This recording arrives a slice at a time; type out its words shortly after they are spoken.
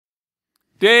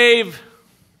Dave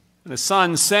and his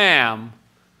son Sam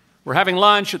were having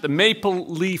lunch at the Maple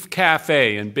Leaf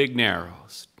CAFÉ in Big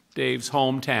Narrows, Dave's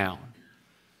hometown.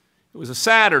 It was a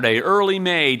Saturday, early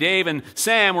May. Dave and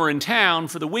Sam were in town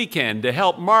for the weekend to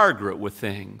help Margaret with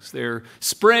things, their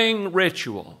spring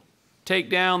ritual.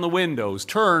 Take down the windows,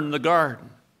 turn the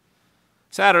garden.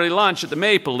 Saturday lunch at the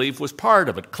Maple Leaf was part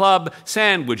of it. Club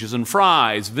sandwiches and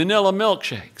fries, vanilla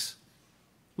milkshakes.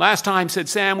 Last time, said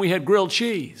Sam, we had grilled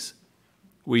cheese.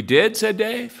 We did, said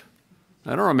Dave.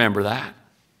 I don't remember that.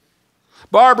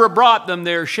 Barbara brought them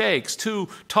their shakes, 2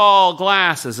 tall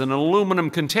glasses and an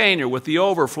aluminum container with the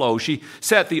overflow. She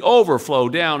set the overflow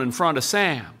down in front of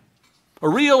Sam. A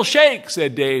real shake,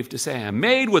 said Dave to Sam,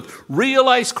 made with real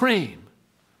ice cream.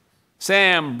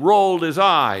 Sam rolled his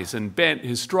eyes and bent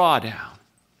his straw down.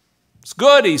 It's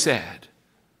good, he said.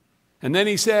 And then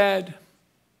he said,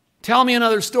 tell me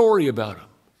another story about him.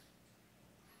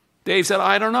 Dave said,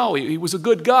 I don't know. He was a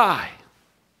good guy.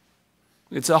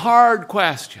 It's a hard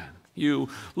question. You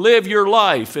live your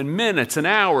life in minutes and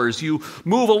hours. You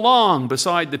move along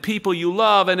beside the people you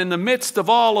love, and in the midst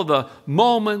of all of the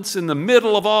moments, in the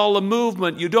middle of all the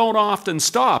movement, you don't often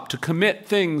stop to commit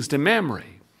things to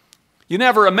memory. You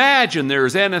never imagine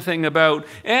there's anything about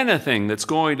anything that's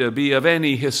going to be of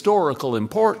any historical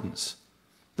importance,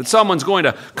 that someone's going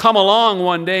to come along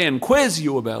one day and quiz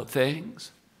you about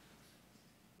things.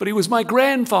 But he was my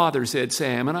grandfather, said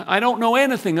Sam, and I don't know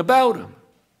anything about him.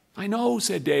 I know,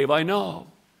 said Dave, I know.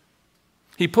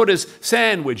 He put his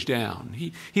sandwich down.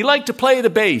 He liked to play the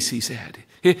bass, he said.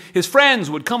 His friends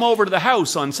would come over to the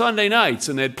house on Sunday nights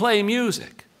and they'd play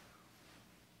music.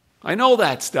 I know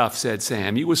that stuff, said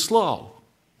Sam. He was slow.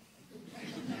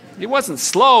 He wasn't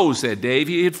slow, said Dave.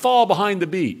 He'd fall behind the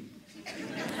beat.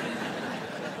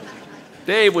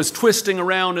 Dave was twisting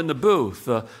around in the booth.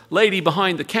 The lady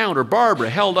behind the counter, Barbara,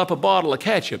 held up a bottle of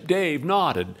ketchup. Dave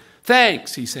nodded.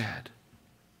 Thanks, he said.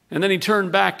 And then he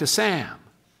turned back to Sam.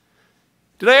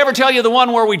 Did I ever tell you the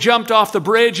one where we jumped off the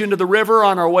bridge into the river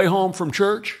on our way home from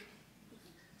church?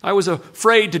 I was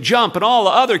afraid to jump, and all the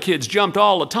other kids jumped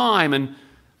all the time, and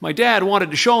my dad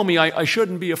wanted to show me I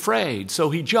shouldn't be afraid,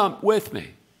 so he jumped with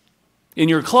me. In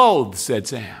your clothes, said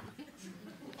Sam.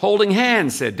 Holding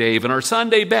hands, said Dave, in our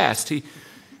Sunday best.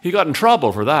 He got in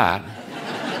trouble for that.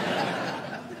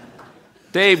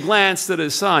 Dave glanced at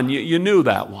his son. You knew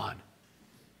that one.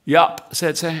 Yup,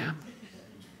 said Sam.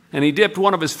 And he dipped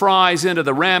one of his fries into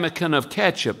the ramekin of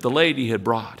ketchup the lady had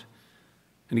brought.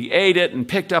 And he ate it and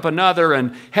picked up another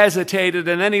and hesitated,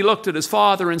 and then he looked at his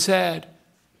father and said,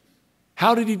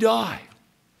 how did he die?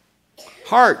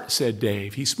 Heart, said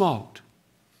Dave. He smoked.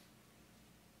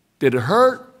 Did it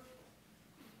hurt?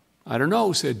 I don't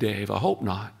know, said Dave. I hope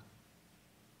not.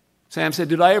 Sam said,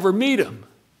 did I ever meet him?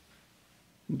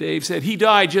 And Dave said, he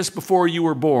died just before you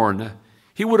were born.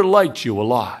 He would have liked you a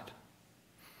lot.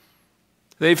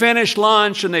 They finished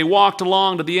lunch and they walked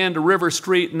along to the end of River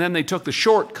Street, and then they took the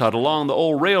shortcut along the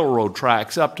old railroad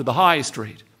tracks up to the High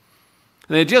Street.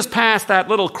 And they had just passed that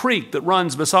little creek that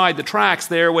runs beside the tracks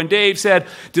there when Dave said,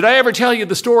 did I ever tell you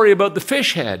the story about the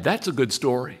fish head? That's a good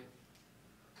story.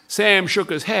 Sam shook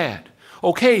his head.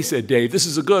 Okay, said Dave, this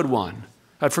is a good one.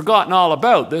 I'd forgotten all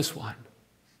about this one.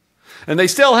 And they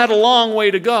still had a long way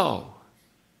to go.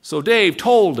 So Dave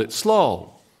told it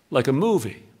slow, like a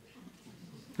movie.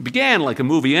 It began like a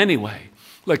movie anyway,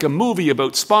 like a movie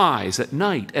about spies at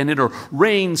night, and in a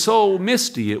rain so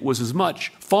misty it was as much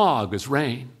fog as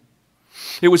rain.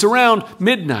 It was around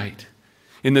midnight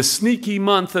in the sneaky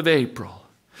month of April.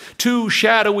 2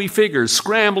 shadowy figures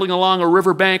scrambling along a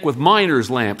riverbank with miner's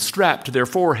lamps strapped to their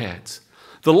foreheads.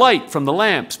 The light from the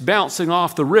lamps bouncing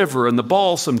off the river and the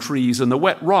balsam trees and the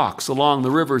wet rocks along the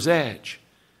river's edge.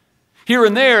 Here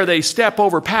and there they step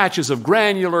over patches of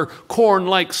granular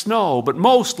corn-like snow, but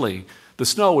mostly the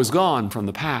snow is gone from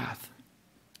the path,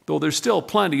 though there's still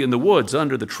plenty in the woods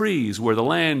under the trees where the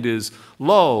land is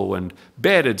low and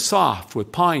bedded soft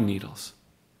with pine needles.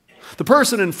 The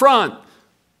person in front,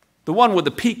 the one with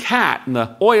the peak hat and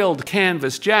the oiled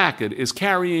canvas jacket, is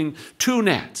carrying 2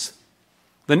 nets.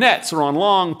 The nets are on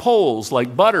long poles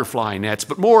like butterfly nets,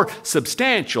 but more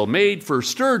substantial, made for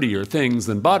sturdier things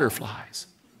than butterflies.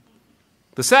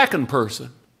 The second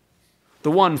person,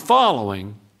 the one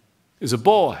following, is a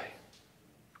boy.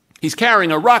 He's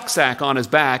carrying a rucksack on his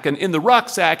back, and in the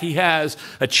rucksack he has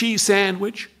a cheese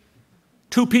sandwich,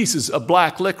 2 pieces of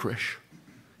black licorice,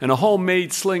 and a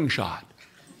homemade slingshot.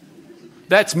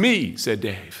 That's me, said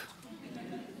Dave.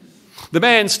 The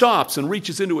man stops and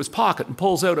reaches into his pocket and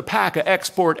pulls out a pack of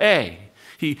Export A.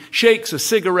 He shakes a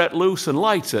cigarette loose and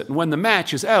lights it, and when the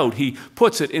match is out, he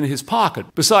puts it in his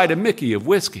pocket beside a Mickey of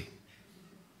whiskey.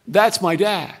 That's my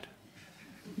dad.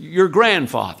 your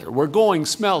grandfather were going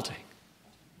smelting.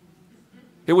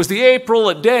 It was the April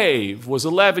that Dave was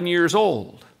 11 years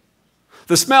old.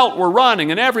 The smelt were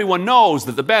running, and everyone knows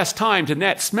that the best time to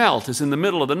net smelt is in the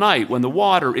middle of the night when the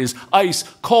water is ice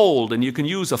cold and you can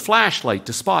use a flashlight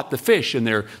to spot the fish in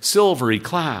their silvery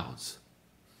clouds.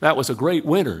 That was a great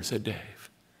winter, said Dave.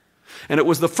 And it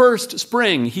was the first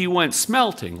spring he went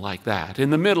smelting like that in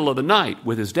the middle of the night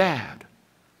with his dad.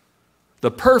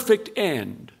 The perfect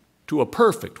end to a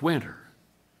perfect winter.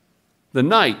 The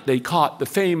night they caught the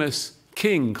famous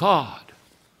king cod.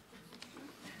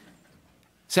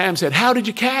 Sam said, "How did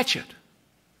you catch it?"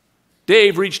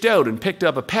 Dave reached out and picked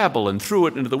up a pebble and threw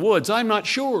it into the woods. "I'm not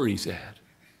sure," he said.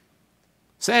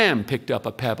 Sam picked up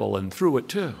a pebble and threw it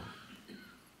too.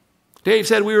 Dave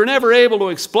said, "We were never able to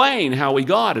explain how we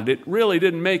got it. It really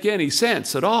didn't make any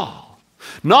sense at all."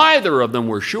 Neither of them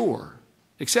were sure,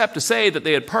 except to say that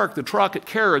they had parked the truck at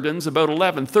Kerrigan's about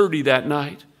 11:30 that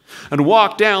night and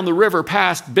walked down the river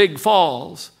past Big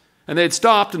Falls. And they'd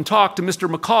stopped and talked to Mr.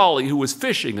 McCauley, who was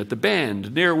fishing at the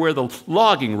bend near where the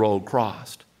logging road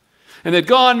crossed. And they'd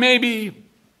gone maybe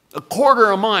a quarter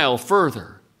of a mile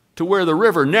further to where the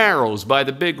river narrows by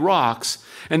the big rocks,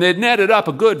 and they'd netted up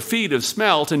a good feed of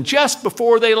smelt, and just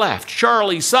before they left,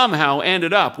 Charlie somehow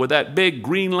ended up with that big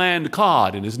Greenland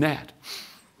cod in his net.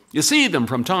 You see them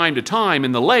from time to time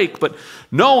in the lake, but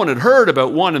no one had heard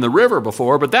about one in the river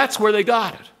before, but that's where they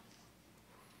got it.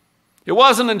 It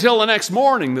wasn't until the next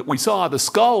morning that we saw the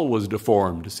skull was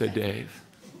deformed, said Dave.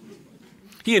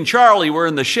 He and Charlie were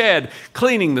in the shed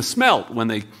cleaning the smelt when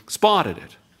they spotted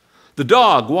it. The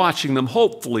dog watching them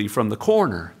hopefully from the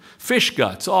corner, fish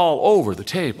guts all over the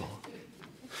table.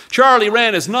 Charlie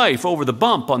ran his knife over the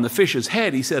bump on the fish's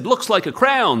head. He said, "Looks like a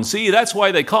crown. See, that's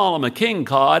why they call him a king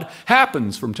cod.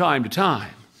 Happens from time to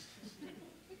time."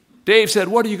 Dave said,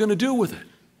 "What are you going to do with it?"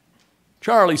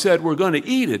 Charlie said, "We're going to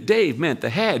eat it." Dave meant the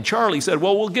head. Charlie said,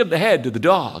 "Well, we'll give the head to the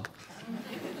dog."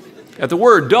 At the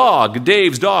word dog,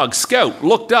 Dave's dog, Scout,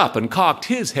 looked up and cocked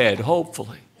his head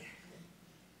hopefully.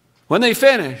 When they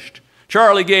finished,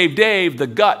 Charlie gave Dave the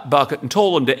gut bucket and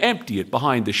told him to empty it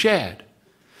behind the shed.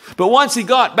 But once he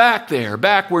got back there,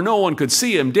 back where no one could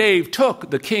see him, Dave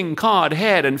took the king cod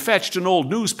head and fetched an old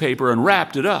newspaper and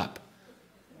wrapped it up.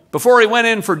 Before he went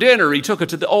in for dinner, he took it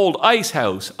to the old ice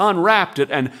house, unwrapped it,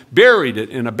 and buried it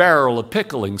in a barrel of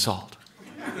pickling salt.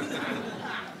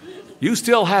 "You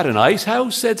still had an ice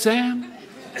house?" said Sam.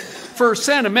 "For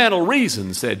sentimental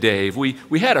reasons," said Dave.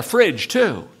 We had a fridge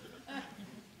too."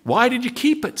 "Why did you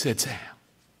keep it?" said Sam.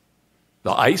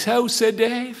 "The ice house?" said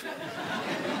Dave.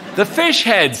 "The fish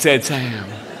head," said Sam.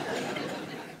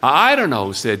 "I don't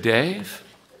know," said Dave.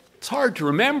 It's hard to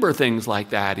remember things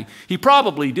like that. He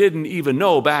probably didn't even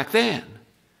know back then.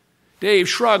 Dave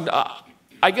shrugged.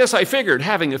 I guess I figured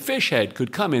having a fish head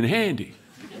could come in handy."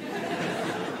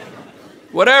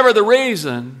 Whatever the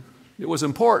reason, it was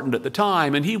important at the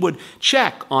time, and he would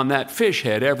check on that fish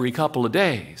head every couple of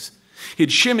days.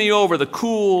 He'd shimmy over the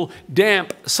cool,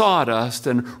 damp sawdust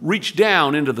and reach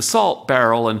down into the salt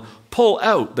barrel and pull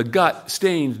out the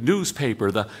gut-stained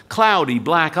newspaper, the cloudy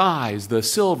black eyes, the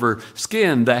silver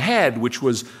skin, the head which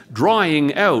was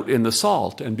drying out in the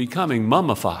salt and becoming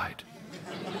mummified.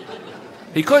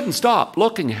 He couldn't stop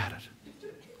looking at it.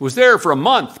 It was there for a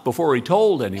month before he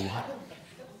told anyone.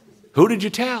 "Who did you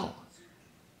tell?"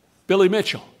 "Billy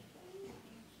Mitchell."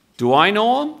 "Do I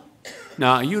know him?"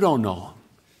 "No, you don't know him."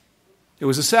 It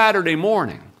was a Saturday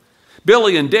morning.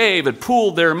 Billy and Dave had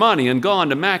pooled their money and gone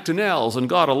to McDonnell's and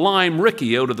got a lime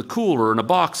Ricky out of the cooler and a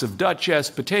box of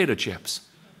Duchess potato chips.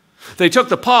 They took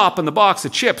the pop and the box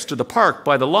of chips to the park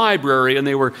by the library, and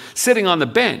they were sitting on the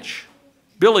bench.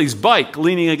 Billy's bike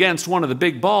leaning against one of the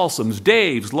big balsams,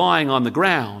 Dave's lying on the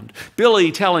ground.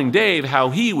 Billy telling Dave how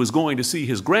he was going to see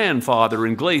his grandfather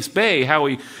in Glace Bay, how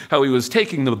he was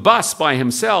taking the bus by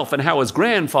himself, and how his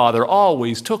grandfather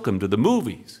always took him to the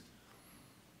movies.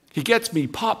 "He gets me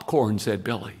popcorn," said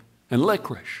Billy, "and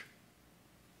licorice."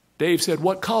 Dave said,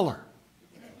 "What color?"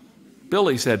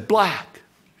 Billy said, "Black."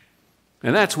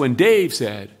 And that's when Dave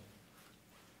said,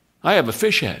 "I have a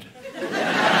fish head."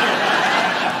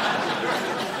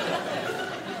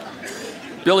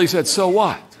 Billy said, "So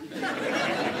what?"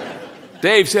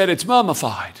 Dave said, "It's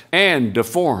mummified and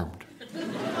deformed."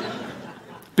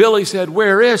 Billy said,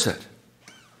 "Where is it?"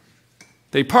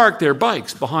 They parked their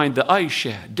bikes behind the ice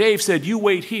shed. Dave said, "You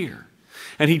wait here."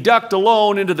 And he ducked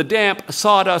alone into the damp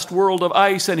sawdust world of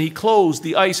ice, and he closed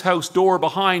the ice house door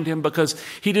behind him because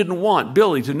he didn't want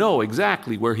Billy to know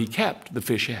exactly where he kept the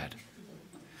fish head.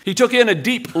 He took in a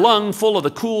deep lung full of the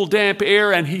cool, damp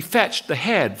air, and he fetched the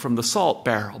head from the salt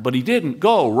barrel, but he didn't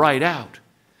go right out.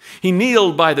 He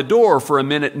kneeled by the door for a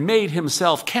minute and made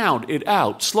himself count it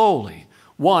out slowly.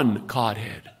 1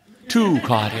 codhead, 2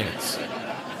 codheads.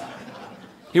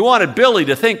 He wanted Billy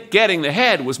to think getting the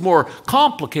head was more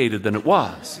complicated than it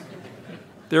was.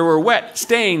 There were wet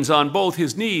stains on both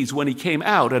his knees when he came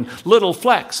out and little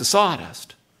flecks of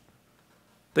sawdust.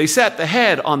 They set the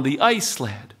head on the ice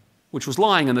sled, which was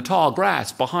lying in the tall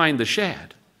grass behind the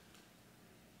shed.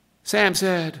 Sam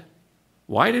said,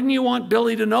 "Why didn't you want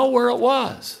Billy to know where it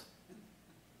was?"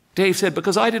 Dave said,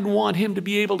 "Because I didn't want him to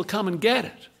be able to come and get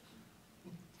it."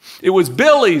 It was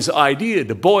Billy's idea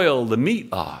to boil the meat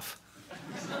off.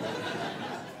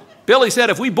 Billy said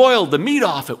if we boiled the meat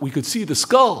off it, we could see the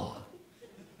skull.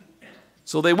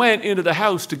 So they went into the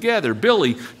house together.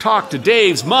 Billy talked to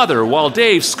Dave's mother while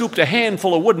Dave scooped a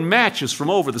handful of wooden matches from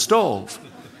over the stove.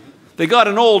 They got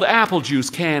an old apple juice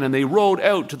can and they rode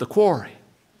out to the quarry.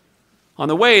 On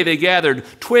the way, they gathered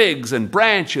twigs and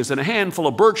branches and a handful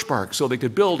of birch bark so they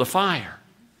could build a fire.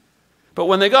 But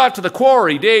when they got to the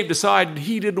quarry, Dave decided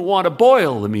he didn't want to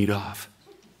boil the meat off.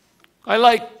 "I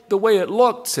liked the way it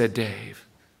looked," said Dave,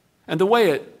 "and the way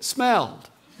it smelled."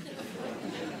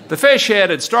 The fish head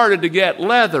had started to get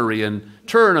leathery and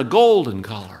turn a golden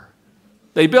color.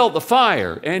 They built the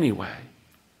fire anyway,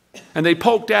 and they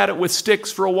poked at it with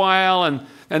sticks for a while, and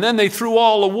then they threw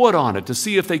all the wood on it to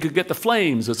see if they could get the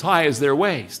flames as high as their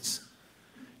waists.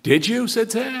 "Did you?"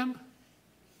 said Sam.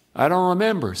 "I don't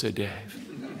remember," said Dave.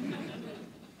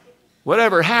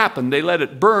 Whatever happened, they let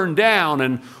it burn down,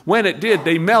 and when it did,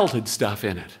 they melted stuff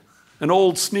in it. An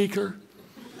old sneaker,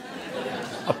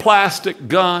 a plastic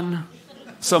gun,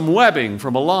 some webbing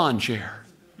from a lawn chair.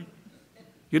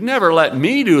 "You'd never let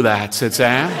me do that," said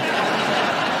Sam.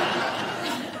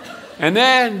 And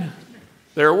then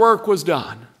their work was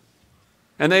done.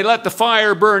 And they let the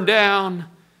fire burn down,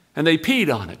 and they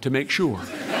peed on it to make sure.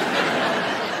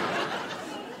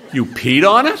 "You peed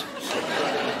on it?"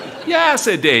 "Yeah,"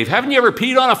 said Dave. "Haven't you ever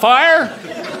peed on a fire?"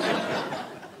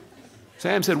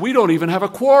 Sam said, "We don't even have a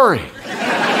quarry."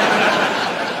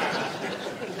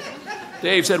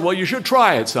 Dave said, "Well, you should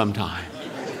try it sometime."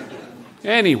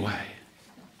 Anyway,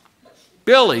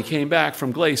 Billy came back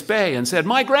from Glace Bay and said,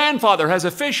 "My grandfather has a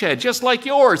fish head just like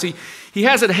yours. He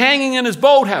has it hanging in his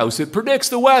boathouse. It predicts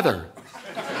the weather."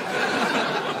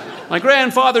 "My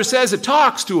grandfather says it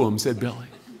talks to him," said Billy.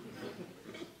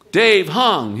 Dave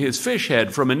hung his fish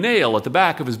head from a nail at the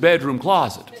back of his bedroom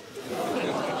closet.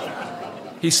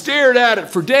 He stared at it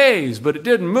for days, but it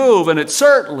didn't move, and it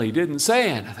certainly didn't say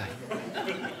anything.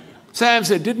 Sam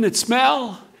said, "Didn't it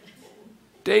smell?"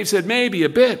 Dave said, "Maybe a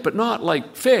bit, but not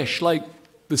like fish, like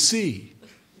the sea."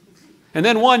 And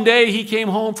then one day he came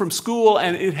home from school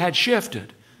and it had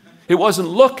shifted. It wasn't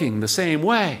looking the same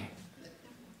way.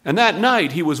 And that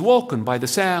night he was woken by the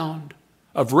sound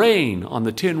of rain on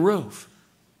the tin roof.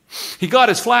 He got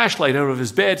his flashlight out of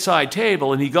his bedside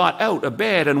table and he got out of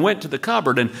bed and went to the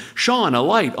cupboard and shone a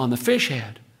light on the fish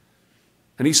head.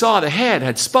 And he saw the head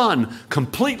had spun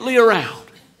completely around.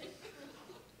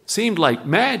 Seemed like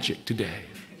magic to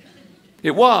Dave.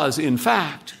 It was, in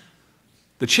fact,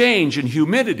 the change in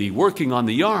humidity working on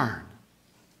the yarn.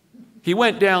 He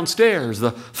went downstairs,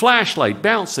 the flashlight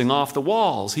bouncing off the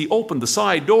walls. He opened the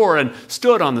side door and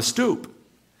stood on the stoop.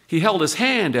 He held his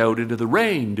hand out into the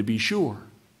rain to be sure.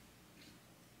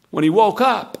 When he woke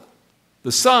up,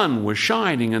 the sun was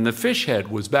shining and the fish head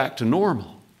was back to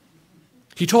normal.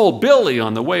 He told Billy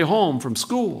on the way home from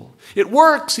school. "It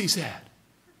works," he said.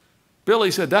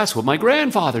 Billy said, "That's what my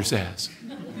grandfather says."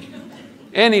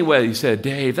 "Anyway," said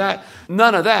Dave,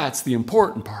 none of that's the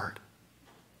important part.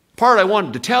 Part I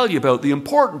wanted to tell you about, the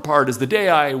important part is the day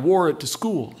I wore it to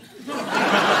school.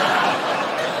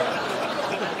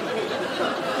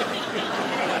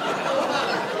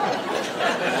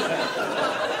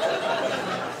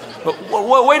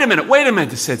 But wait a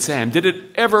minute, said Sam. "Did it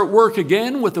ever work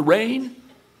again with the rain?"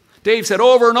 Dave said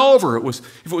over and over, if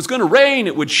it was going to rain,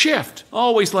 it would shift,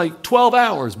 always like 12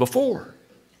 hours before.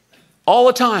 "All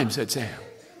the time," said Sam.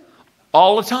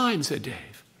 "All the time," said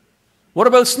Dave. "What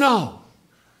about snow?"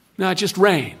 "No, just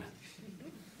rain."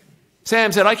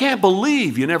 Sam said, "I can't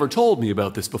believe you never told me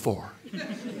about this before."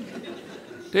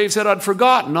 Dave said, "I'd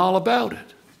forgotten all about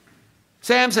it."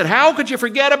 Sam said, "How could you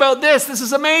forget about this? This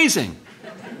is amazing."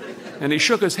 And he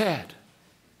shook his head.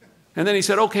 And then he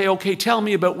said, okay, tell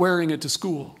me about wearing it to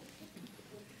school."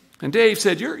 And Dave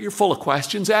said, you're full of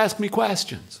questions. Ask me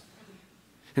questions.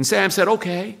 And Sam said,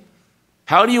 "Okay,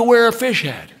 how do you wear a fish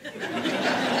head?"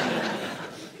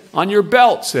 "On your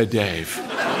belt," said Dave.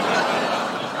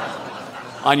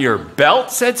 "On your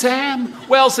belt?" said Sam.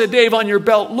 "Well," said Dave, "on your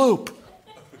belt loop."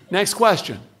 Next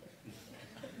question.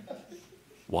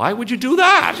 "Why would you do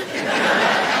that?"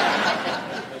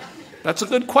 That's a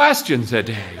good question, said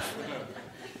Dave.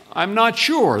 I'm not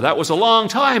sure. That was a long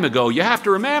time ago. You have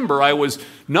to remember, I was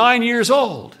 9 years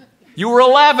old. You were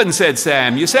 11, said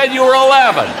Sam. You said you were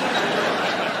 11.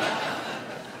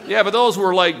 Yeah, but those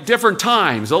were like different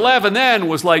times. 11 then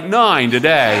was like 9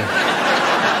 today.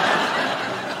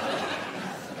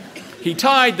 He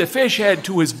tied the fish head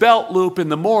to his belt loop in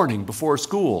the morning before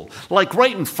school. Like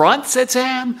right in front, said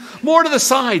Sam. More to the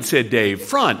side, said Dave.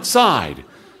 Front, side.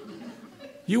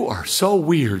 You are so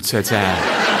weird, said Sam.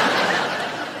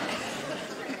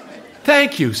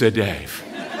 Thank you, said Dave.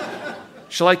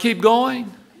 Shall I keep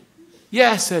going?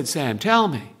 Yes, said Sam, tell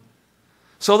me.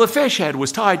 So the fish head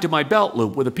was tied to my belt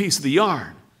loop with a piece of the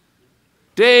yarn.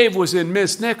 Dave was in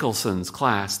Miss Nicholson's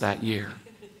class that year.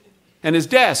 And his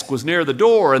desk was near the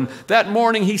door, and that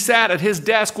morning he sat at his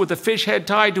desk with the fish head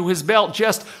tied to his belt,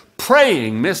 just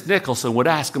praying Miss Nicholson would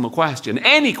ask him a question,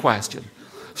 any question,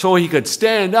 so he could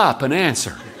stand up and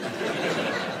answer.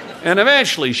 And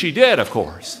eventually she did, of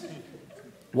course.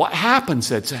 What happened,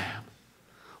 said Sam.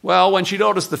 Well, when she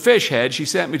noticed the fish head, she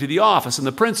sent me to the office, and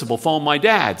the principal phoned my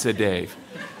dad, said Dave.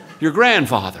 Your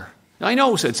grandfather. I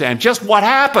know, said Sam. Just what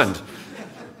happened?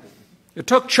 It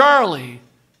took Charlie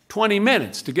 20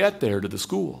 minutes to get there to the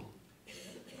school.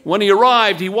 When he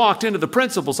arrived, he walked into the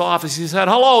principal's office. He said,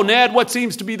 hello, Ned, what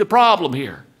seems to be the problem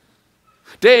here?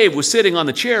 Dave was sitting on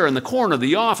the chair in the corner of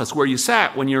the office where you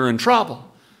sat when you're in trouble.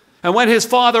 And when his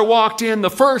father walked in, the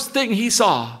first thing he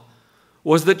saw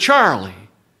was that Charlie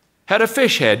had a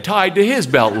fish head tied to his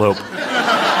belt loop.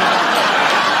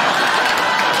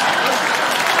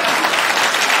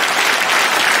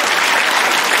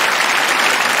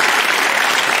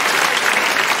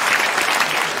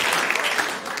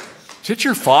 Did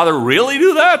your father really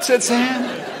do that? Said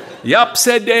Sam. Yup,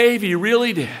 said Dave, he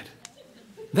really did.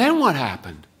 Then what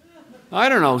happened? I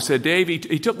don't know, said Dave.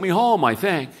 He took me home, I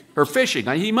think. Or fishing.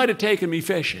 He might have taken me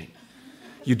fishing.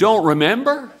 You don't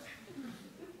remember?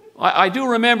 I do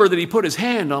remember that he put his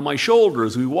hand on my shoulder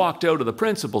as we walked out of the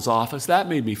principal's office. That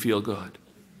made me feel good.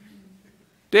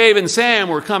 Dave and Sam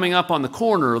were coming up on the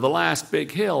corner of the last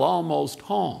big hill, almost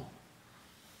home.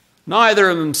 Neither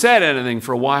of them said anything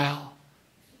for a while.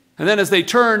 And then as they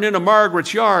turned into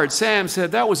Margaret's yard, Sam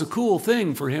said that was a cool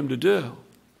thing for him to do.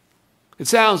 It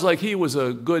sounds like he was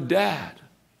a good dad.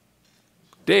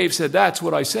 Dave said, that's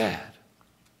what I said.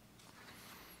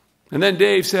 And then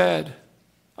Dave said,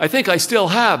 I think I still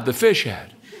have the fish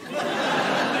head.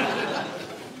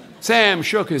 Sam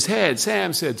shook his head.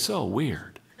 Sam said, so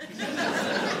weird.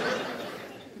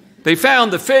 They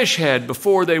found the fish head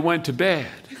before they went to bed,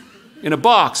 in a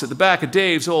box at the back of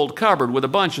Dave's old cupboard with a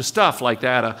bunch of stuff like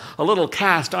that, a little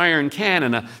cast iron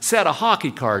cannon, a set of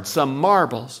hockey cards, some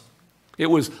marbles.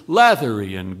 It was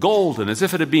leathery and golden, as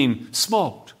if it had been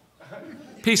smoked.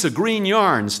 A piece of green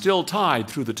yarn still tied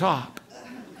through the top.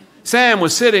 Sam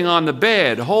was sitting on the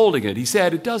bed holding it. He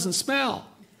said, it doesn't smell.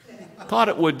 Thought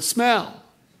it would smell.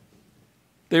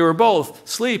 They were both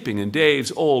sleeping in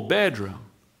Dave's old bedroom.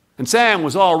 And Sam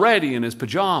was already in his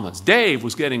pajamas. Dave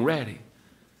was getting ready.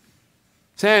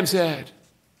 Sam said,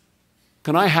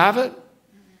 can I have it?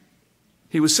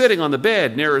 He was sitting on the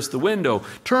bed nearest the window,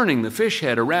 turning the fish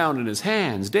head around in his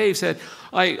hands. Dave said,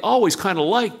 I always kind of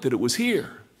liked that it was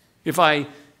here. If I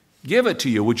give it to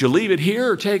you, would you leave it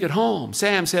here or take it home?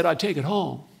 Sam said, I'd take it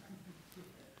home.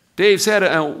 Dave said,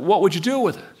 what would you do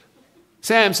with it?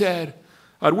 Sam said,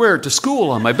 I'd wear it to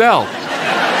school on my belt.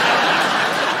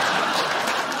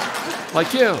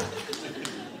 Like you.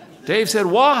 Dave said,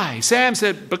 why? Sam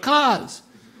said, because.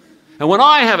 And when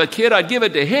I have a kid, I'd give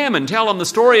it to him and tell him the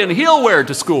story, and he'll wear it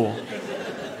to school.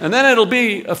 And then it'll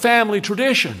be a family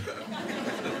tradition.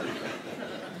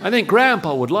 I think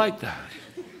Grandpa would like that.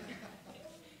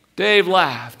 Dave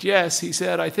laughed. Yes, he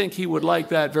said, I think he would like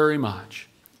that very much.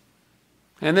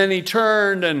 And then he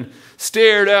turned and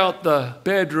stared out the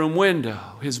bedroom window,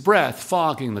 his breath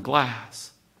fogging the glass.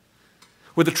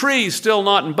 With the trees still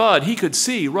not in bud, he could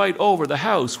see right over the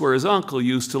house where his uncle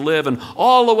used to live and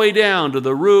all the way down to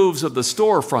the roofs of the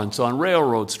storefronts on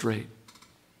Railroad Street.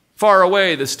 Far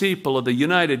away, the steeple of the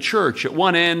United Church at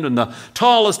one end and the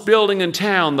tallest building in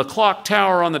town, the clock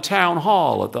tower on the town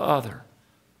hall at the other.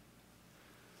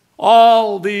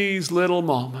 All these little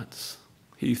moments,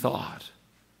 he thought.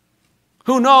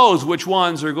 Who knows which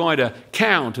ones are going to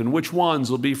count and which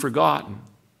ones will be forgotten?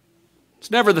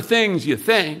 It's never the things you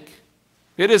think.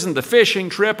 It isn't the fishing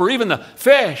trip or even the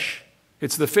fish.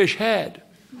 It's the fish head.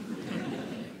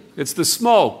 It's the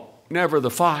smoke, never the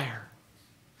fire.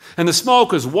 And the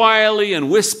smoke is wily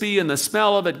and wispy, and the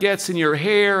smell of it gets in your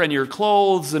hair and your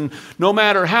clothes, and no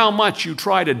matter how much you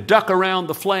try to duck around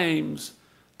the flames,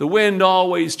 the wind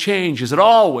always changes. It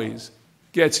always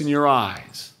gets in your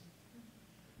eyes.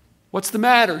 What's the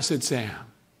matter? Said Sam.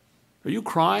 Are you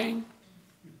crying?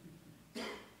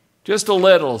 Just a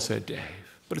little, said Dave.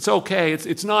 But it's okay.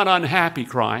 It's not unhappy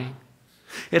crying.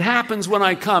 It happens when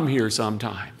I come here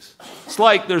sometimes. It's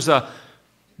like there's a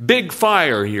big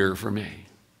fire here for me.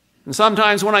 And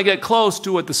sometimes when I get close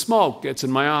to it, the smoke gets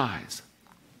in my eyes.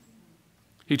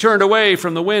 He turned away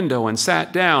from the window and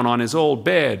sat down on his old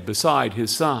bed beside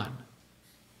his son.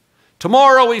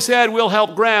 Tomorrow, he said, we'll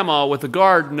help Grandma with the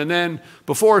garden, and then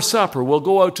before supper, we'll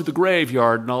go out to the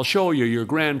graveyard and I'll show you your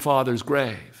grandfather's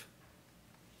grave.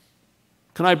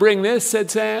 Can I bring this? Said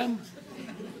Sam.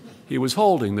 He was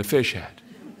holding the fish head.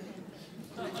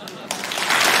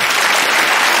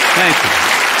 Thank you.